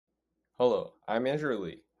Hello, I'm Andrew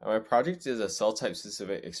Lee, and my project is a cell type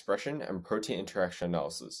specific expression and protein interaction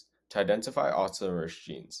analysis to identify autism risk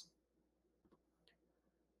genes.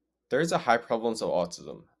 There is a high prevalence of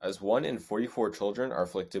autism, as 1 in 44 children are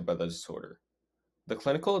afflicted by the disorder. The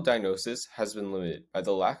clinical diagnosis has been limited by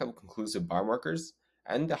the lack of conclusive biomarkers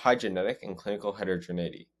and the high genetic and clinical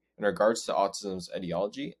heterogeneity in regards to autism's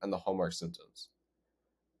etiology and the hallmark symptoms.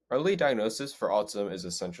 Early diagnosis for autism is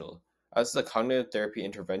essential, as the cognitive therapy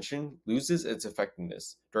intervention loses its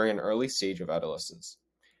effectiveness during an early stage of adolescence.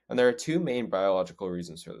 And there are two main biological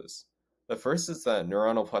reasons for this. The first is that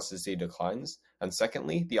neuronal plasticity declines, and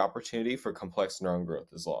secondly, the opportunity for complex neuron growth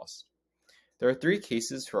is lost. There are three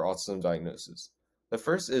cases for autism diagnosis. The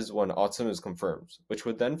first is when autism is confirmed, which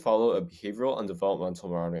would then follow a behavioral and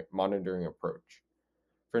developmental monitoring approach.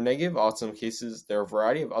 For negative autism cases, there are a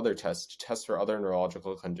variety of other tests to test for other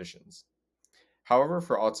neurological conditions. However,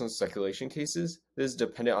 for autism speculation cases, this is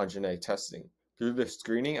dependent on genetic testing through the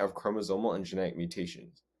screening of chromosomal and genetic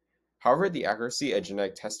mutations. However, the accuracy of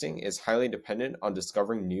genetic testing is highly dependent on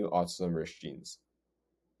discovering new autism risk genes.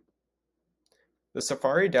 The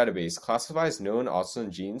Safari database classifies known autism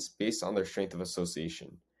genes based on their strength of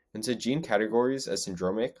association into gene categories as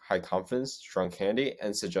syndromic, high confidence, strong candidate,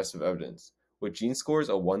 and suggestive evidence, with gene scores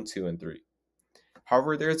of 1, 2, and 3.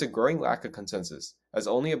 However, there is a growing lack of consensus, as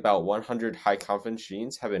only about 100 high-confidence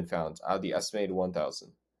genes have been found out of the estimated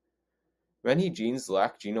 1,000. Many genes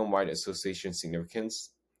lack genome-wide association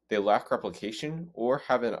significance, they lack replication, or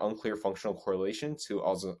have an unclear functional correlation to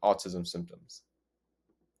autism symptoms.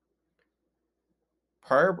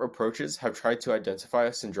 Prior approaches have tried to identify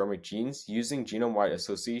syndromic genes using genome-wide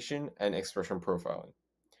association and expression profiling.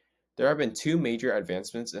 There have been two major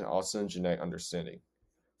advancements in autism genetic understanding.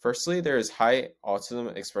 Firstly, there is high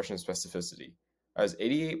autism expression specificity, as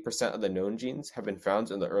 88% of the known genes have been found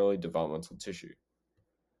in the early developmental tissue.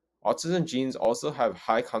 Autism genes also have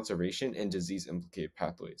high conservation in disease-implicated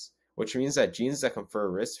pathways, which means that genes that confer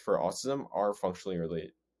risk for autism are functionally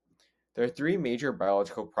related. There are three major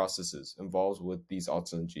biological processes involved with these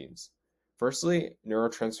autism genes. Firstly,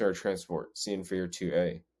 neurotransmitter transport, seen in figure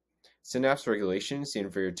 2a, synapse regulation, seen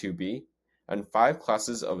in figure 2b, and 5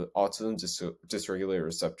 classes of autism dysregulated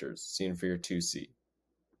receptors, seen in figure 2c.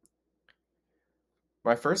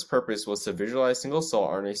 My first purpose was to visualize single-cell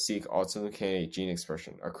RNA-seq autism candidate gene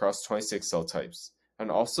expression across 26 cell types,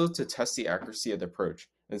 and also to test the accuracy of the approach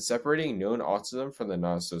in separating known autism from the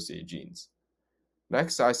non-associated genes.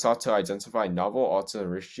 Next, I sought to identify novel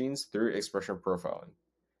autism risk genes through expression profiling.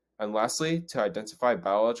 And lastly, to identify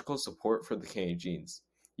biological support for the candidate genes,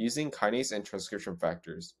 using kinase and transcription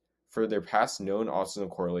factors for their past known autism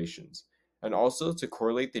correlations, and also to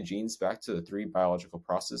correlate the genes back to the three biological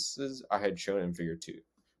processes I had shown in figure 2.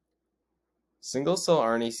 Single-cell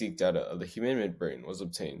RNA-seq data of the human midbrain was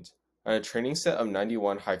obtained, and a training set of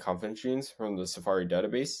 91 high-confidence genes from the Safari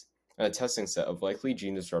database, and a testing set of likely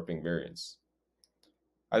gene-disrupting variants.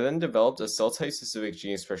 I then developed a cell-type-specific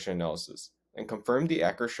gene expression analysis, and confirmed the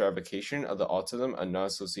accurate stratification of the autism and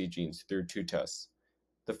non-associated genes through two tests.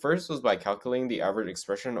 The first was by calculating the average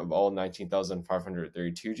expression of all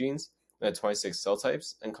 19,532 genes in the 26 cell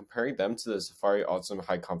types and comparing them to the Safari autism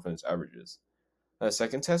high confidence averages. And the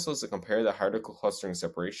second test was to compare the hierarchical clustering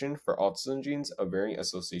separation for autism genes of varying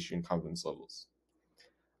association confidence levels.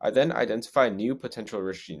 I then identified new potential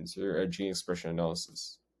risk genes through a gene expression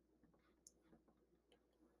analysis.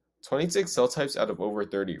 26 cell types out of over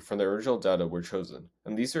 30 from the original data were chosen,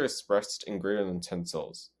 and these are expressed in greater than 10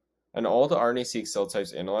 cells. And all the RNA-seq cell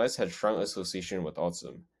types analyzed had strong association with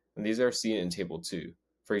autism, and these are seen in Table 2.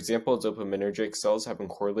 For example, dopaminergic cells have been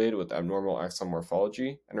correlated with abnormal axon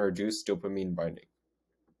morphology and reduced dopamine binding.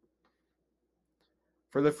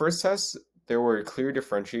 For the first test, there were clear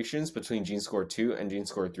differentiations between gene score 2 and gene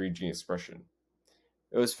score 3 gene expression.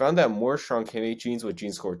 It was found that more strong candidate genes with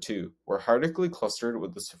gene score 2 were hierarchically clustered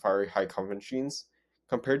with the Safari high confidence genes,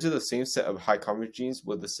 compared to the same set of high confidence genes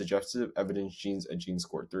with the suggestive evidence genes at gene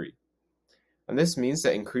score 3. And this means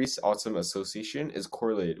that increased autism association is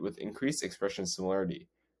correlated with increased expression similarity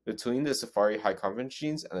between the Safari high confidence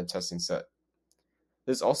genes and the testing set.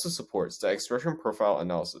 This also supports that expression profile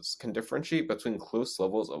analysis can differentiate between close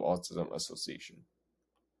levels of autism association.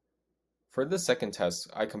 For the second test,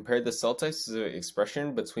 I compared the cell type specific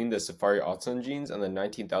expression between the Safari autism genes and the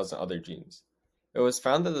 19,000 other genes. It was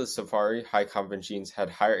found that the Safari high confidence genes had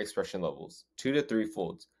higher expression levels, 2 to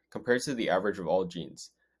 3-fold, compared to the average of all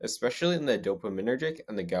genes, especially in the dopaminergic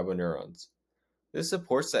and the GABA neurons. This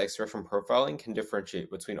supports that expression profiling can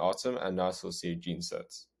differentiate between autism and non-associated gene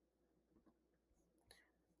sets.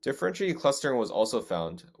 Differentiated clustering was also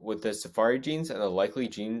found, with the safari genes and the likely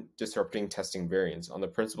gene-disrupting testing variants on the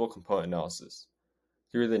principal component analysis,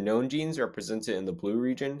 through the known genes represented in the blue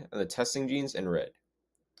region and the testing genes in red.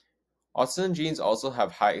 Autism genes also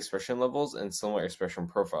have high expression levels and similar expression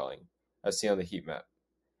profiling, as seen on the heat map.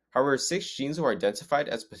 However, 6 genes were identified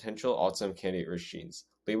as potential autism candidate risk genes,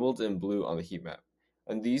 labeled in blue on the heat map,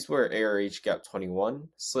 and these were ARH-GAP21,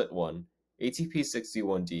 SLIT1,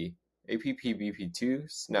 ATP61D,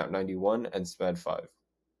 APP-BP2, SNAP91, and SMAD5.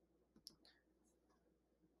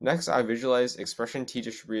 Next, I visualized expression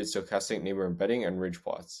T-distributed stochastic neighbor embedding and ridge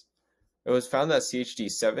plots. It was found that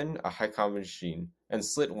CHD7, a high confidence gene, and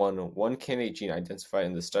SLIT1, one candidate gene identified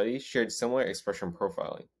in the study, shared similar expression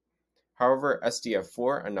profiling. However,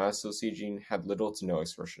 SDF4, a non-associated gene, had little to no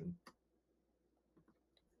expression.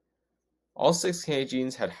 All 6 candidate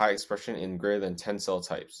genes had high expression in greater than 10 cell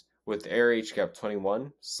types, with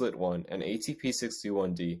ARH-GAP21, SLIT1, and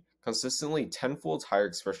ATP61D consistently 10-fold higher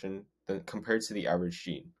expression than compared to the average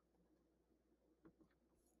gene.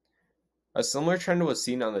 A similar trend was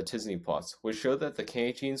seen on the t-SNE plots, which showed that the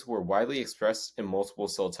candidate genes were widely expressed in multiple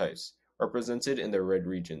cell types, represented in the red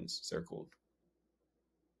regions circled.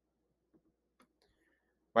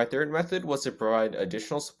 My third method was to provide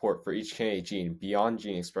additional support for each candidate gene beyond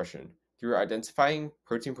gene expression through identifying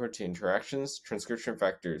protein-protein interactions, transcription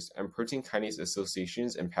factors, and protein kinase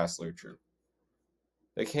associations in past literature.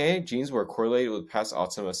 The candidate genes were correlated with past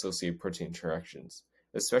autism-associated protein interactions,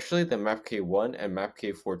 especially the MAPK1 and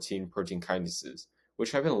MAPK14 protein kinases,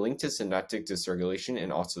 which have been linked to synaptic dysregulation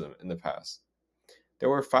in autism in the past. There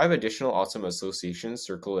were 5 additional autism associations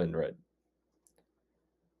circled in red.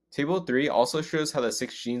 Table 3 also shows how the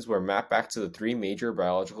 6 genes were mapped back to the 3 major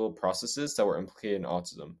biological processes that were implicated in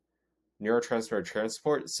autism: neurotransmitter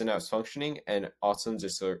transport, synapse functioning, and autism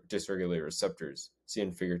dysregulated receptors, seen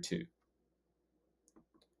in Figure 2.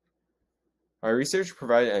 My research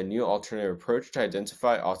provided a new alternative approach to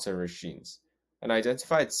identify autism risk genes, and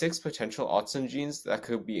identified 6 potential autism genes that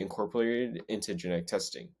could be incorporated into genetic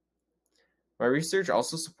testing. My research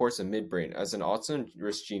also supports the midbrain as an autism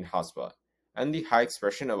risk gene hotspot, and the high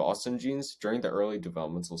expression of autism genes during the early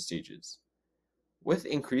developmental stages. With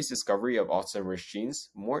increased discovery of autism risk genes,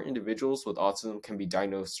 more individuals with autism can be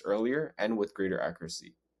diagnosed earlier and with greater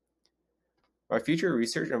accuracy. My future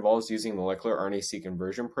research involves using molecular RNA-seq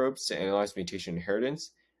inversion probes to analyze mutation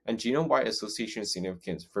inheritance and genome-wide association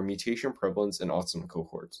significance for mutation prevalence in autism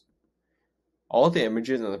cohorts. All of the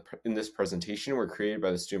images in this presentation were created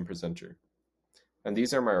by the student presenter, and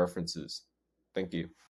these are my references. Thank you.